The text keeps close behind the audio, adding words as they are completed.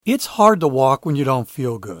It's hard to walk when you don't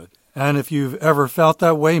feel good. And if you've ever felt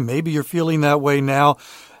that way, maybe you're feeling that way now,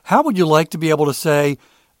 how would you like to be able to say,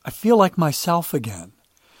 I feel like myself again?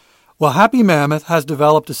 Well, Happy Mammoth has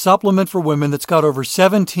developed a supplement for women that's got over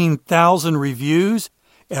 17,000 reviews.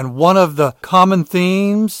 And one of the common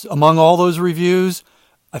themes among all those reviews,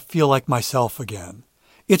 I feel like myself again.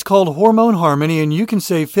 It's called Hormone Harmony, and you can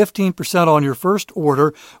save 15% on your first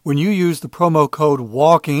order when you use the promo code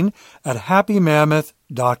WALKING at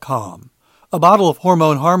happymammoth.com. A bottle of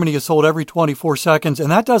Hormone Harmony is sold every 24 seconds, and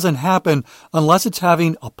that doesn't happen unless it's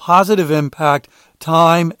having a positive impact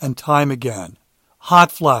time and time again. Hot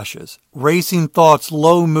flashes, racing thoughts,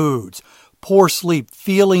 low moods, poor sleep,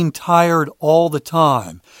 feeling tired all the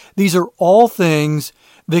time. These are all things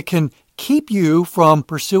that can keep you from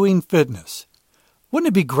pursuing fitness. Wouldn't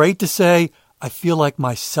it be great to say, I feel like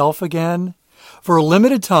myself again? For a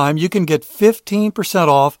limited time, you can get 15%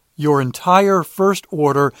 off your entire first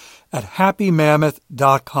order at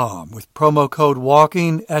happymammoth.com with promo code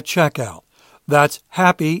WALKING at checkout. That's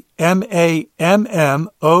happy,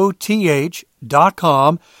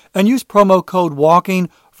 MAMMOTH.com, and use promo code WALKING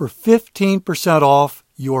for 15% off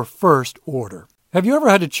your first order. Have you ever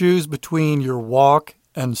had to choose between your walk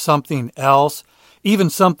and something else, even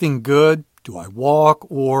something good? Do I walk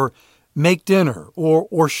or make dinner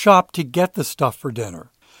or shop to get the stuff for dinner?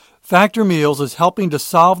 Factor Meals is helping to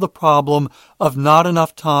solve the problem of not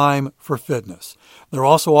enough time for fitness. They're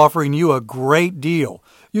also offering you a great deal.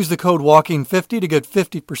 Use the code WALKING50 to get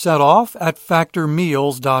 50% off at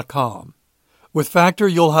factormeals.com. With Factor,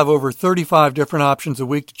 you'll have over 35 different options a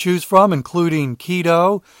week to choose from, including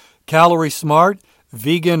keto, calorie smart,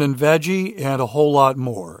 vegan and veggie, and a whole lot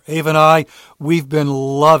more. Ava and I, we've been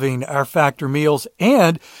loving our Factor meals,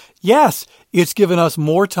 and yes, it's given us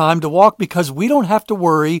more time to walk because we don't have to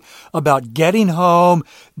worry about getting home,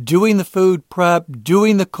 doing the food prep,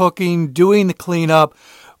 doing the cooking, doing the cleanup.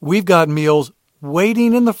 We've got meals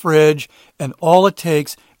waiting in the fridge, and all it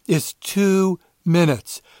takes is 2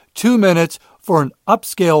 minutes. 2 minutes for an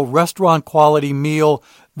upscale restaurant-quality meal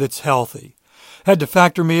that's healthy. Head to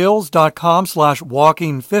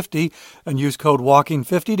factormeals.com/walking50 and use code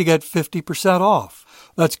WALKING50 to get 50% off.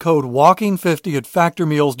 That's code WALKING50 at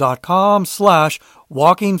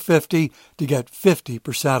factormeals.com/walking50 to get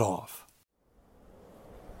 50% off.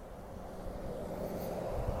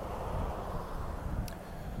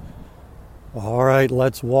 All right,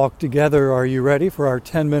 let's walk together. Are you ready for our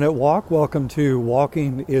 10-minute walk? Welcome to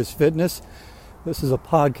Walking is Fitness. This is a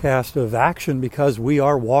podcast of action because we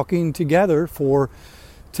are walking together for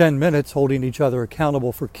 10 minutes, holding each other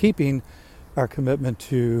accountable for keeping our commitment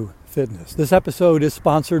to fitness. This episode is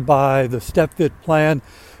sponsored by the StepFit Plan.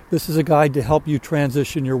 This is a guide to help you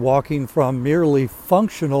transition your walking from merely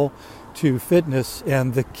functional to fitness.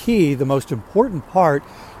 And the key, the most important part,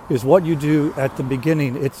 is what you do at the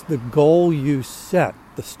beginning. It's the goal you set,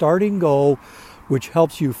 the starting goal, which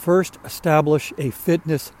helps you first establish a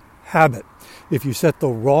fitness habit. If you set the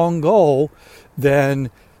wrong goal,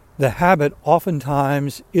 then the habit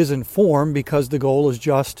oftentimes isn't formed because the goal is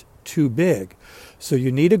just too big. So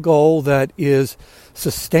you need a goal that is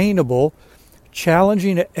sustainable,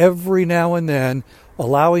 challenging every now and then,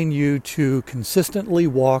 allowing you to consistently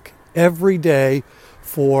walk every day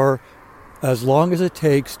for as long as it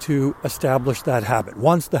takes to establish that habit.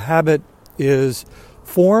 Once the habit is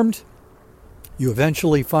formed, you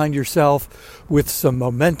eventually find yourself with some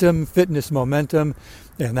momentum, fitness momentum,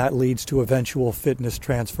 and that leads to eventual fitness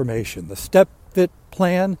transformation. The StepFit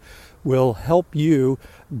Plan will help you,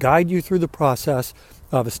 guide you through the process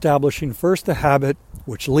of establishing first the habit,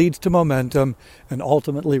 which leads to momentum and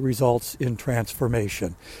ultimately results in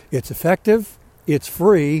transformation. It's effective, it's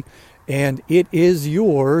free, and it is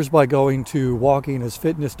yours by going to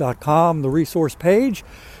walkingisfitness.com, the resource page.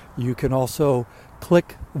 You can also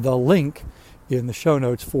click the link in the show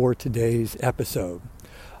notes for today's episode.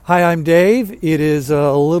 Hi, I'm Dave. It is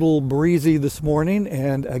a little breezy this morning,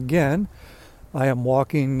 and again, I am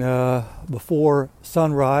walking before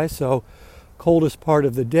sunrise, so coldest part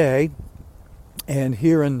of the day. And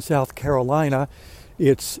here in South Carolina,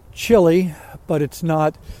 it's chilly, but it's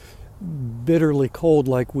not bitterly cold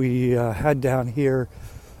like we had down here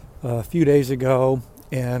a few days ago,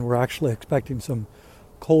 and we're actually expecting some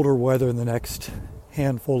colder weather in the next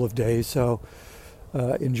handful of days, so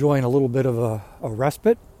enjoying a little bit of a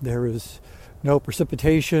respite. There is no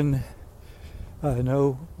precipitation,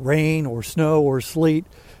 no rain or snow or sleet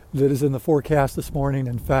that is in the forecast this morning.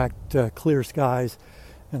 In fact, clear skies,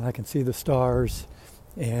 and I can see the stars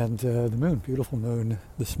and the moon, beautiful moon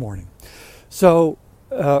this morning. So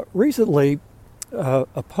recently,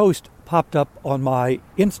 a post popped up on my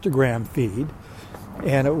Instagram feed,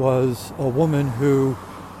 and it was a woman who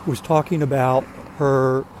was talking about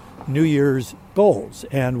her New Year's goals,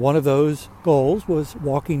 and one of those goals was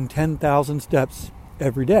walking 10,000 steps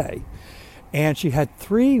every day. And she had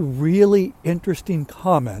three really interesting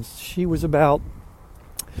comments. She's a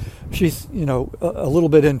little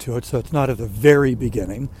bit into it, so it's not at the very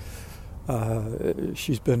beginning.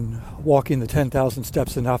 She's been walking the 10,000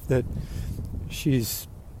 steps enough that she's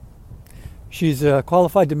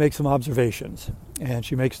qualified to make some observations. And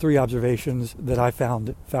she makes three observations that I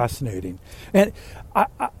found fascinating. And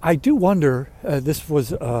I do wonder, this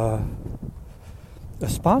was a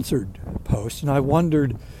sponsored post, and I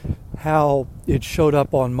wondered how it showed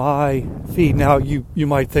up on my feed. Now, you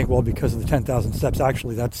might think, well, because of the 10,000 steps,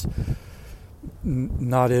 actually, that's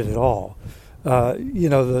not it at all.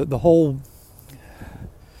 The whole,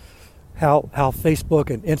 how Facebook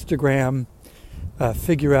and Instagram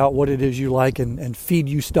figure out what it is you like and feed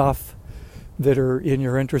you stuff that are in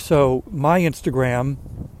your interest. So my Instagram,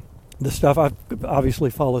 the stuff, I obviously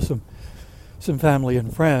follow some family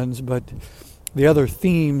and friends, but the other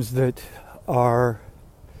themes that are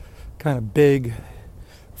kind of big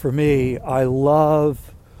for me, I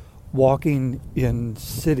love walking in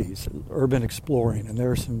cities, urban exploring, and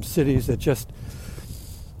there are some cities that just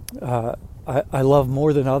I love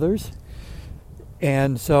more than others.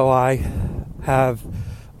 And so I have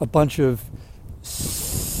a bunch of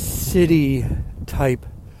city type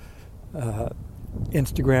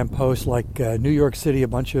Instagram posts, like New York City, a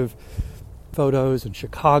bunch of photos, and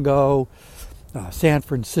Chicago, San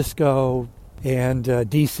Francisco, and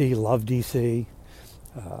DC, love DC.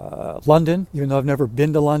 London, even though I've never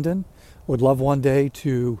been to London, would love one day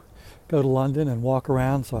to go to London and walk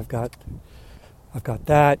around, so I've got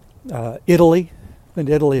that. Italy, been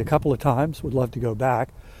to Italy a couple of times, would love to go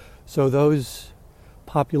back. So those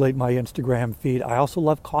populate my Instagram feed. I also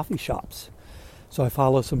love coffee shops. So I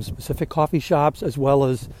follow some specific coffee shops as well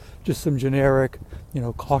as just some generic,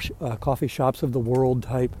 coffee shops of the world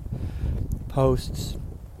type posts.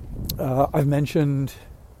 I've mentioned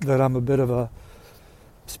that I'm a bit of a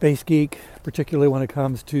space geek, particularly when it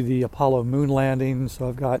comes to the Apollo moon landing. So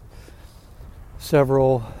I've got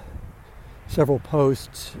several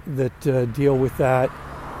posts that deal with that.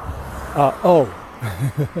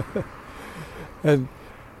 And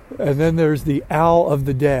then there's the owl of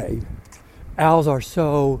the day. Owls are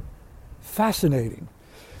so fascinating.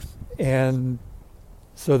 And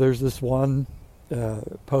so there's this one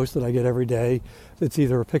post that I get every day that's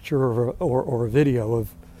either a picture or a video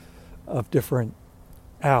of different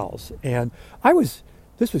owls. And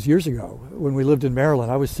this was years ago when we lived in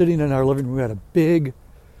Maryland. I was sitting in our living room. We had a big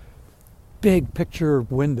picture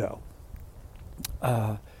window.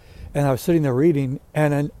 And I was sitting there reading,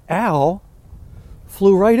 and an owl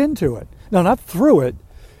flew right into it. No, not through it.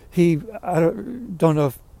 I don't know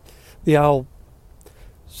if the owl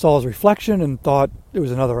saw his reflection and thought it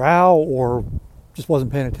was another owl or just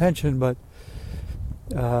wasn't paying attention, but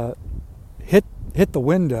hit the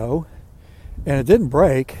window, and it didn't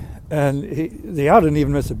break, and the owl didn't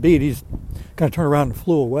even miss a beat. He's kind of turned around and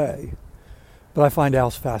flew away. But I find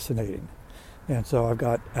owls fascinating, and so I've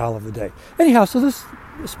got Owl of the Day. Anyhow, so this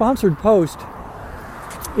sponsored post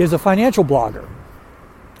is a financial blogger.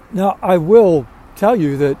 Now, I will tell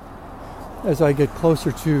you that as I get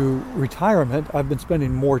closer to retirement, I've been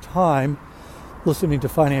spending more time listening to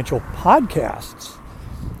financial podcasts,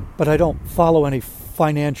 but I don't follow any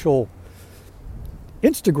financial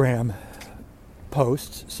Instagram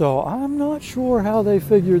posts, so I'm not sure how they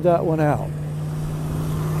figured that one out.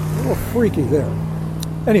 A little freaky there.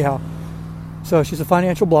 Anyhow, so she's a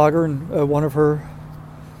financial blogger, and one of her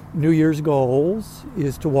New Year's goals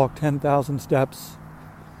is to walk 10,000 steps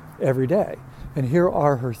every day. And here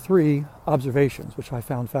are her three observations, which I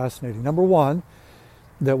found fascinating. Number one,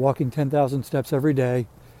 that walking 10,000 steps every day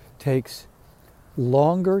takes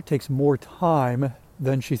more time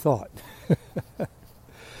than she thought.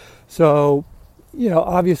 So,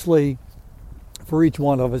 obviously, for each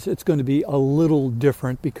one of us, it's going to be a little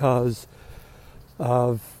different because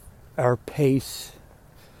of our pace.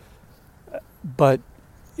 But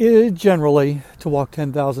generally, to walk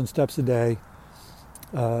 10,000 steps a day,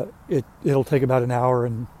 it'll take about an hour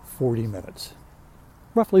and 40 minutes.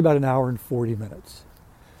 Roughly about an hour and 40 minutes.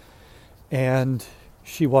 And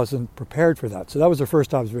she wasn't prepared for that. So that was her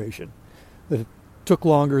first observation, that it took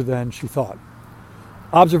longer than she thought.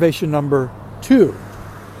 Observation number two,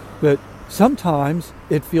 that sometimes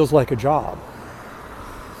it feels like a job.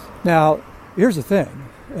 Now, here's the thing,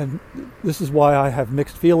 and this is why I have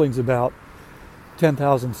mixed feelings about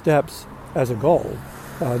 10,000 steps as a goal.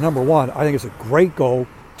 Number one, I think it's a great goal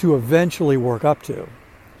to eventually work up to.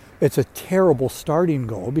 it's a terrible starting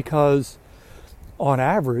goal because on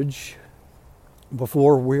average,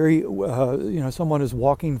 before someone is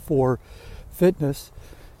walking for fitness,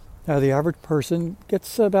 the average person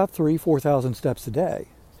gets about 4,000 steps a day.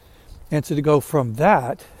 And so to go from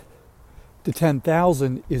that to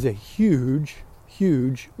 10,000 is a huge,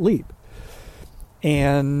 huge leap.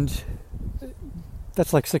 And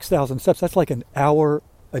that's like 6,000 steps. That's like an hour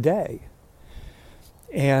a day.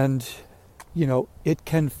 And, it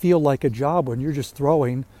can feel like a job when you're just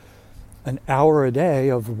throwing an hour a day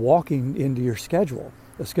of walking into your schedule.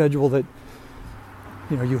 A schedule that,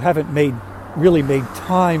 you haven't really made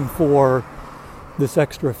time for this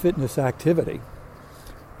extra fitness activity.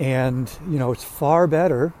 And, it's far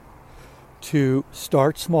better to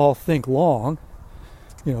start small, think long.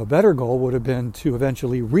 A better goal would have been to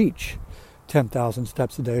eventually reach 10,000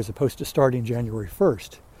 steps a day as opposed to starting January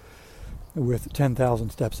 1st with 10,000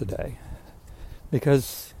 steps a day.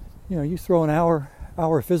 Because, you throw an hour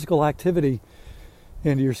of physical activity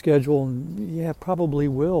into your schedule and it probably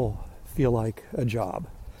will feel like a job.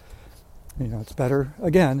 It's better,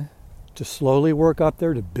 again, to slowly work up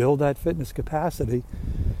there to build that fitness capacity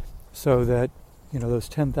so that, those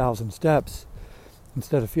 10,000 steps,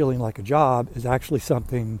 instead of feeling like a job, is actually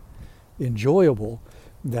something enjoyable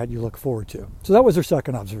that you look forward to. So that was her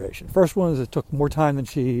second observation. First one is it took more time than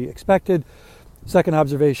she expected. Second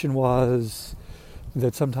observation was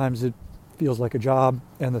that sometimes it feels like a job.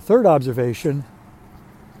 And the third observation,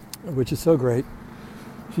 which is so great,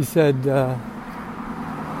 she said,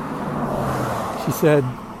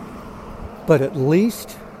 but at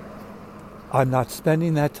least I'm not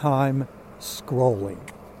spending that time scrolling.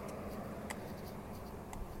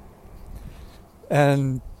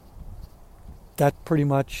 And that pretty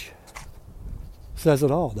much says it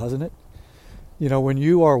all, doesn't it? When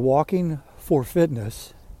you are walking for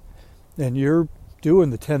fitness and you're doing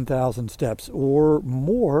the 10,000 steps or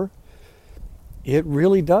more, it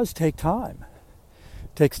really does take time.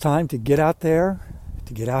 It takes time to get out there,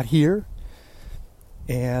 to get out here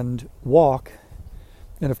and walk.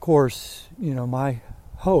 And of course, my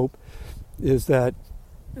hope is that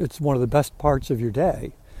it's one of the best parts of your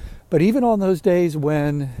day. But even on those days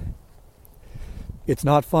when it's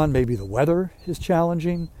not fun, maybe the weather is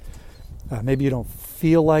challenging, maybe you don't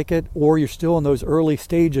feel like it, or you're still in those early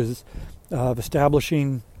stages of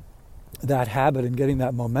establishing that habit and getting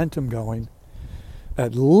that momentum going,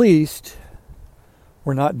 at least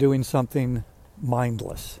we're not doing something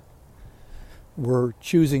mindless. We're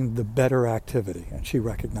choosing the better activity, and she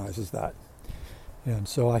recognizes that. And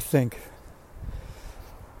so I think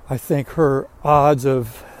her odds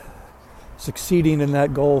of succeeding in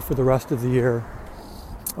that goal for the rest of the year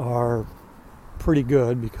are pretty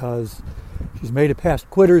good because she's made it past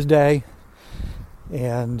Quitter's Day,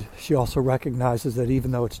 and she also recognizes that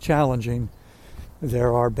even though it's challenging,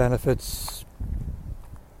 there are benefits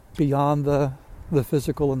beyond the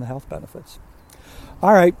physical and the health benefits.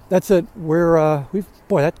 All right, that's it.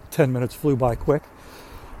 That 10 minutes flew by quick.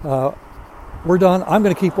 We're done. I'm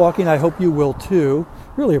going to keep walking. I hope you will too.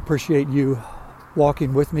 Really appreciate you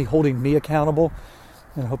walking with me, holding me accountable,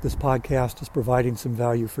 and I hope this podcast is providing some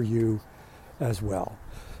value for you as well.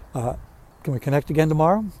 Can we connect again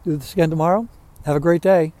tomorrow? Do this again tomorrow? Have a great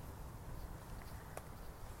day.